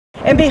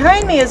And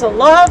behind me is a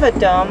lava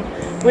dome,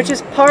 which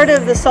is part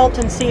of the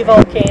Salton Sea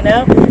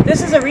volcano.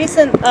 This is a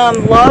recent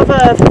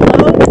lava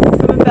flow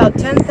from about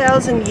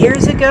 10,000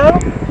 years ago.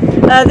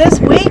 This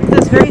week,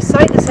 this very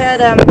site has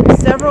had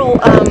several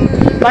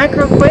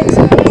microquakes,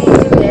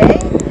 including today.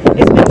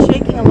 It's been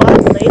shaking a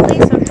lot lately.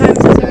 Sometimes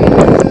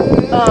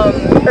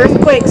it's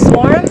earthquake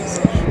swarms.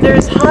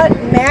 There's hot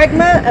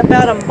magma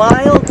about a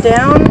mile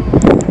down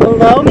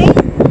below me.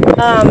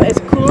 It's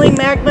cooling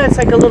magma. It's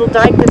like a little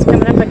dike that's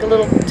coming up, like a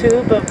little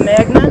tube of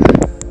magma.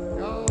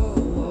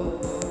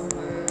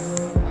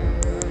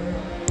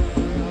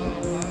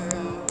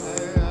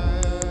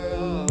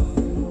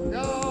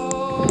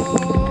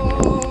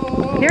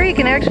 Here you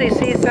can actually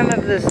see some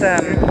of this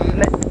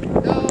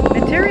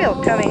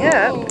material coming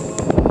up.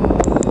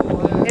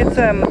 It's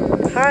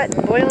hot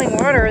boiling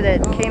water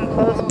that came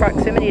close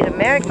proximity to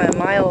magma a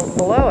mile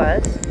below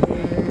us.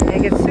 And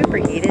it gets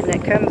superheated and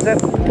it comes up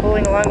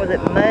pulling along with it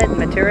mud,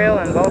 material,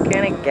 and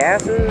volcanic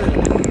gases.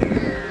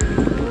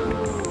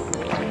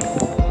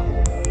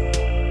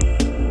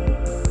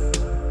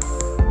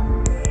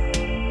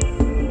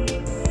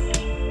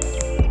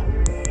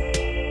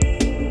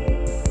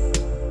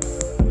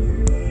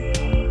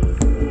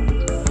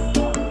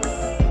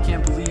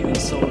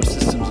 Solar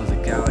systems of the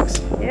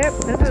galaxy. Yep,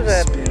 this is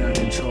a spin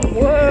uncontrolled.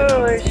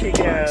 Whoa, there she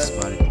goes.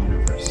 Spotted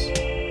universe.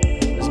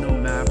 There's no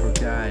map or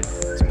guide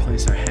to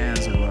place our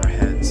hands over our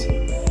heads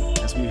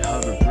as we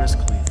hover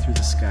briskly through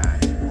the sky.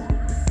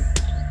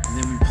 And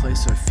then we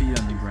place our feet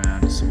on the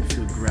ground so we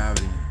feel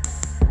gravity,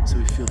 so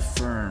we feel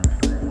firm,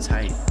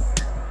 tight,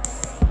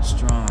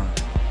 strong.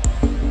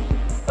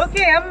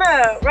 Okay,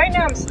 right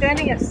now I'm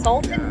standing at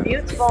Salton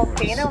Buttes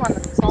Volcano on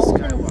the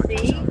Salton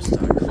Sea in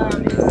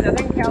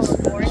Southern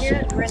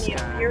California. We're in the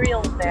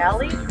Imperial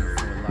Valley.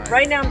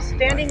 Right now I'm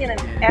standing in an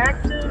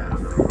active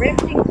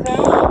rifting zone.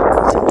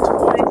 This is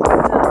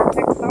the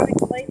tectonic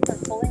plates are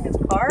pulling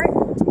apart.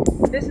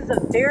 This is a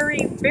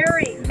very,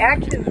 very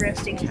active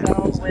rifting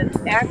zone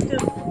with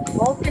active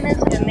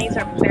volcanism, and these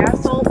are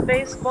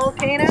basalt-based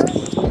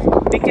volcanoes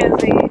because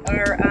they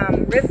are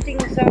rifting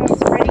zone,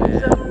 spreading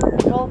zone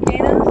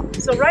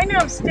volcanoes. So right now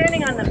I'm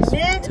standing on the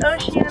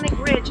mid-oceanic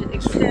ridge. It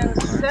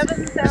extends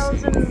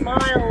 7,000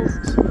 miles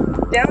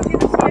down through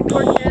the Sea of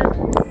Cortez,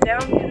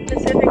 down through the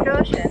Pacific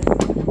Ocean.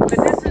 But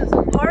this is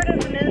part of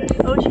the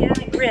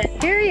mid-oceanic ridge.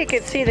 Here you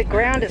can see the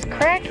ground is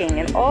cracking,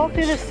 and all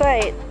through the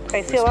site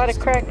I see a lot of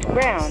cracked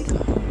ground.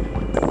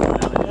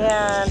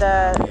 And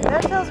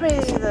that tells me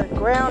the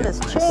ground is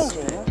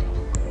changing.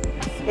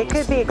 It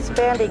could be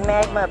expanding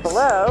magma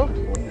below.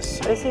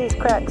 But I see these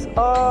cracks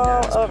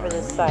all over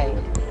this site.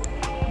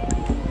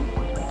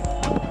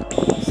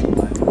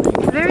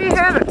 There you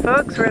have it,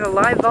 folks. We're at a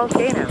live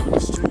volcano.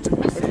 This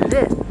is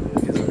it.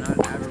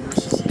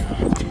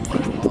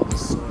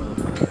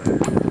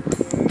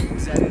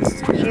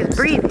 She's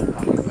breathing.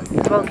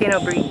 The volcano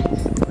breathes.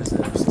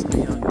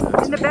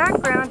 In the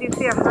background, you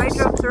see a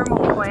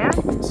hydrothermal plant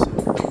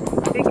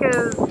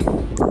because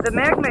the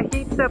magma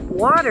heats up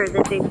water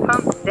that they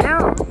pump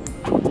down,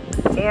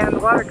 and the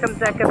water comes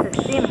back up as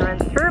steam and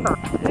runs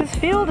turbines. This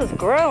field is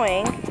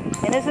growing,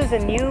 and this is a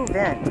new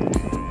vent.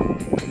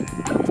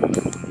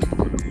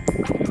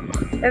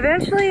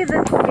 Eventually,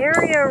 this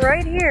area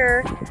right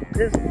here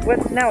is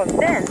what's now a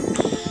vent,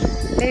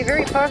 may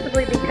very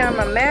possibly become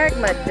a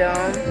magma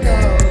dome.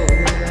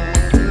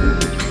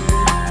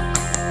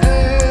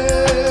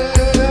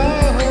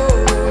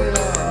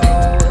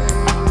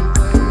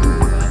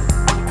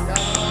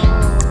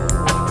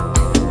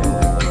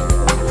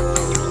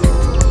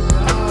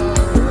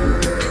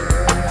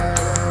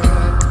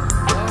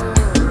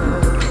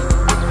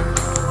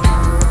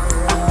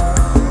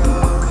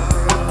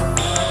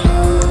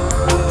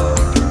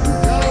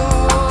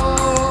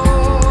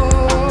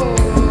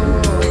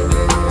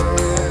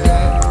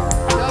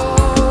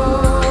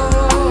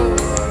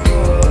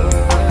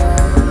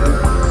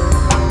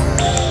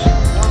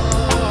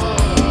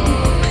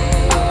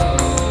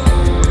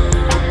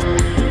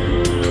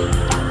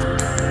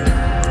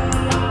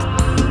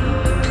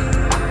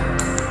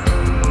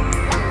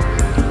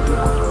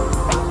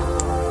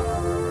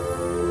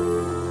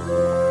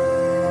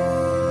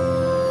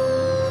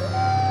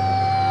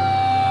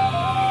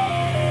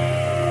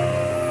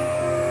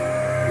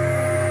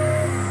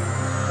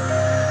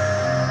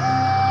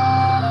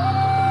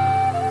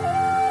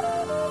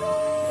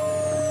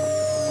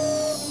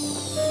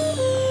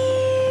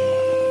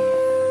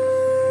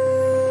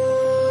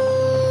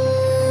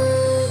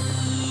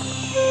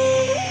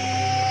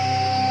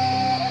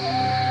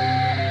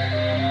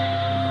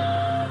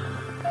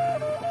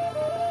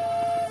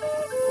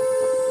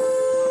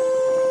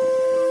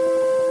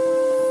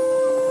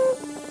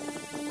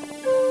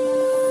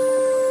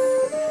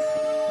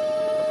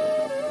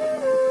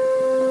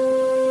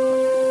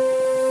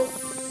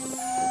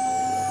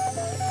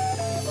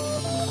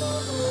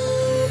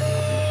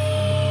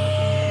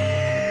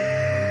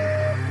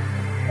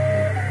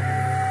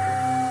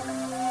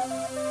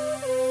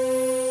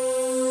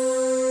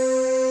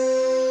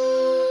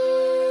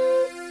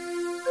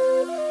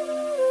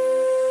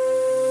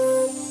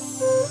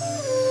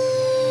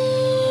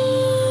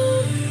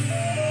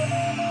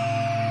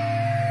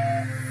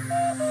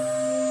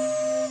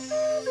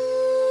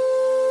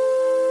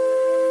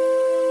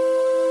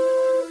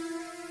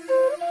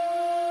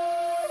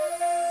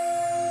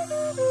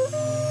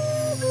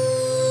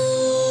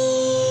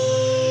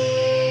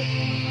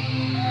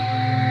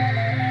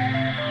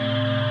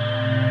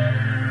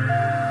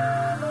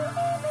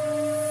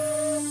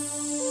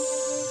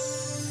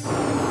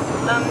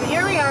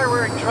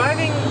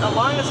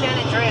 along the San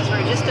Andreas. We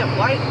were just at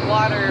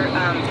Whitewater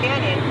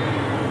Canyon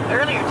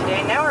earlier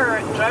today. Now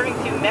we're driving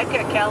through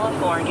Mecca,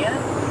 California.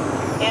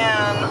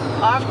 And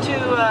off to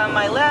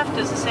my left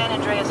is the San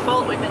Andreas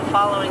Fault. We've been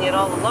following it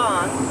all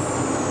along.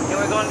 And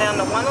we're going down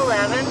to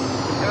 111,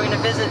 and we're going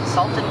to visit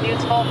Salton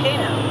Buttes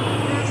Volcano.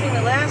 Passing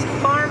the last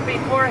farm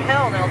before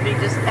hell, and it'll be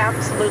just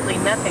absolutely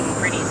nothing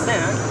pretty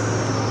soon.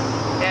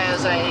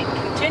 As I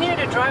continue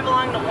to drive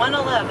along to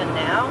 111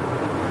 now,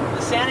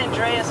 the San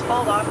Andreas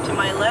Fault off to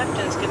my left,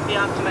 and it's going to be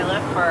off to my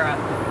left for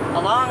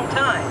a long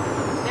time.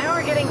 Now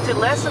we're getting to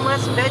less and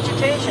less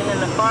vegetation,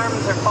 and the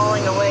farms are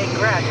falling away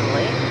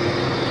gradually.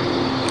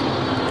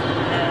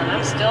 And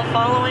I'm still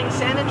following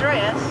San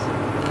Andreas.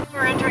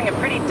 We're entering a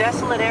pretty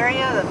desolate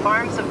area. The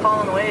farms have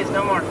fallen away. There's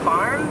no more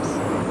farms.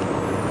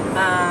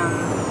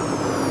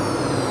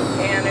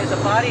 And there's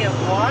a body of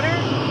water.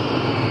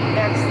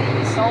 That's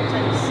the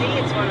Salton Sea.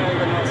 It's one of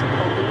the most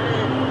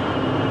polluted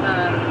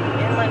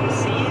inland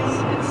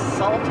seas. It's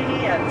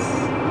salty. It's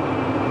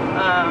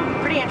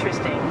pretty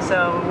interesting.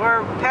 So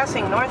we're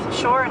passing North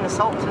Shore in the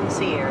Salton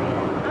Sea area.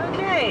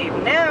 Okay,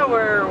 now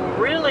we're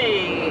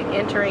really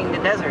entering the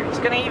desert. It's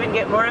going to even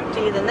get more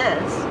empty than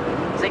this.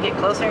 As I get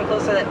closer and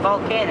closer to that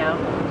volcano,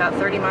 about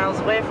 30 miles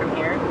away from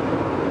here,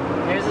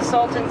 there's the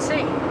Salton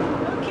Sea.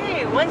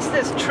 Okay, once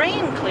this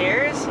train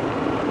clears,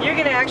 you're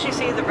going to actually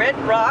see the red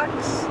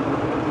rocks.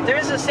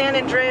 There's the San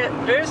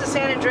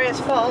Andreas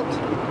Fault.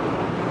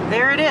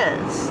 There it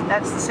is.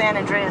 That's the San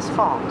Andreas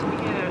Fault.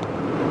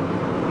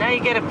 Now you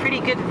get a pretty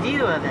good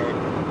view of it.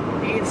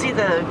 You can see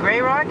the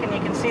gray rock and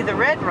you can see the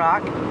red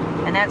rock,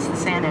 and that's the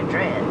San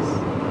Andreas.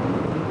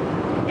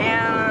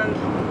 And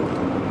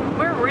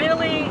we're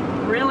really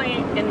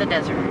in the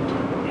desert.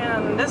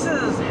 And this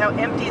is how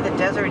empty the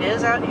desert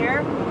is out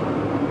here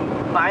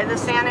by the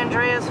San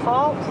Andreas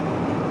Fault.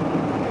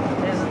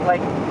 It's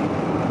like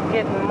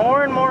getting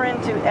more and more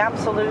into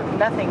absolute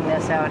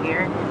nothingness out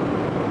here.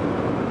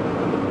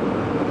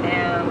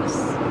 And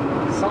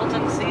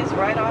Salton Sea's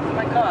right off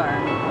my car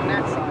on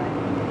that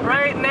side.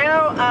 Right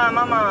now, I'm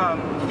a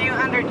few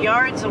hundred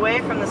yards away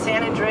from the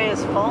San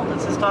Andreas Fault.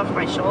 It's just off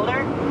my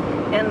shoulder.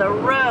 And the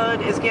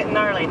road is getting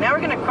gnarly. Now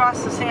we're going to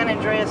cross the San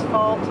Andreas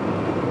Fault,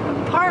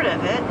 part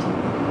of it,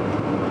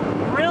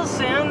 real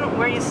soon,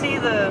 where you see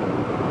the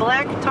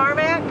black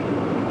tarmac.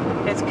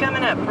 It's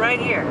coming up right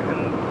here.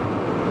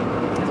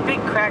 There's big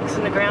cracks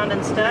in the ground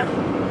and stuff.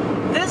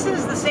 This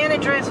is the San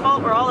Andreas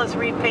Fault where all this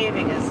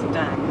repaving is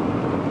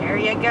done. There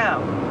you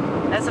go.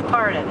 That's a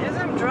part of it. As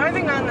I'm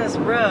driving on this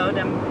road,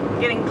 I'm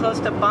getting close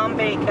to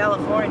Bombay,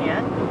 California,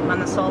 on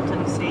the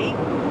Salton Sea.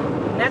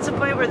 And that's the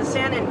point where the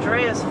San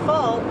Andreas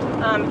Fault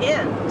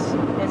ends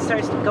and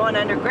starts going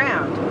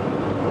underground.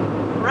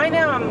 Right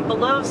now I'm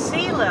below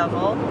sea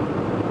level.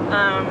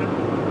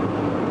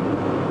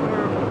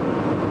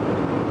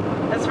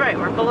 That's right,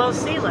 we're below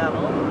sea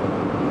level.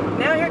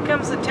 Now here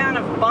comes the town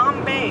of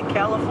Bombay,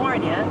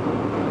 California.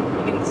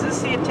 You can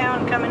just see a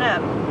town coming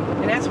up,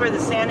 and that's where the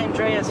San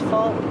Andreas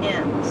Fault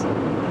ends.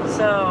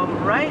 So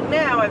right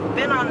now I've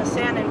been on the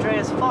San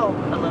Andreas Fault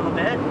a little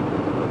bit,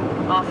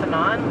 off and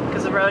on,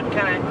 because the road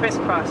kind of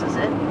crisscrosses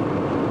it.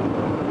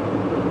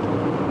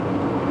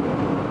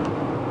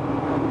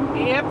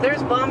 Yep,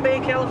 there's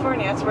Bombay,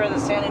 California. That's where the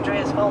San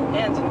Andreas Fault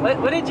ends. And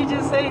what did you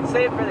just say?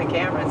 Say it for the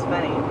camera, it's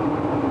funny.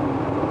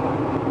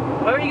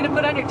 What were you going to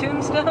put on your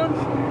tombstone?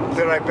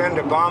 That I've been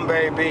to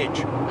Bombay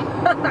Beach.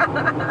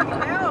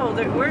 Now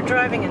we're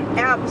driving an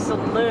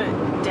absolute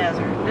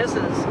desert. This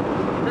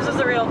is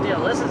the real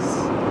deal. This is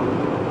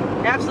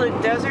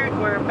absolute desert.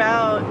 We're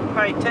about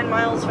probably 10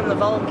 miles from the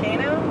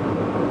volcano.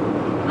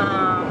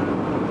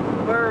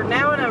 We're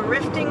now in a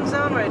rifting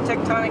zone where the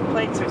tectonic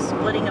plates are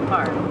splitting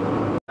apart.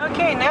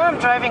 Okay, now I'm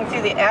driving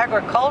through the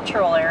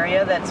agricultural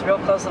area that's real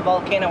close to the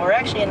volcano. We're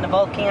actually in the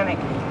volcanic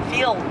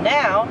field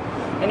now.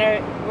 And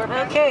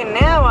okay,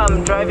 now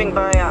I'm driving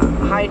by a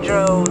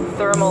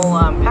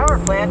hydrothermal power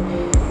plant,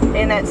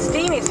 and that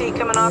steam you see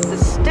coming off the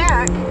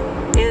stack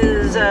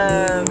is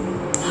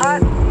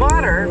hot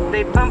water.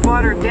 They pump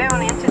water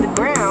down into the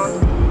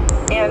ground,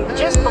 and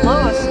just below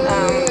us,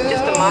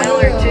 just a mile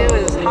or two,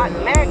 is hot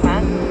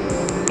magma,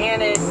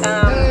 and it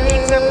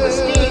heats up the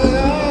steam,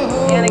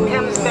 and it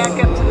comes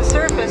back up to the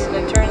surface, and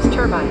it turns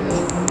turbines.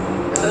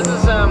 So this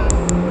is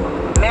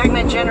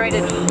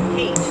magma-generated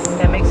heat.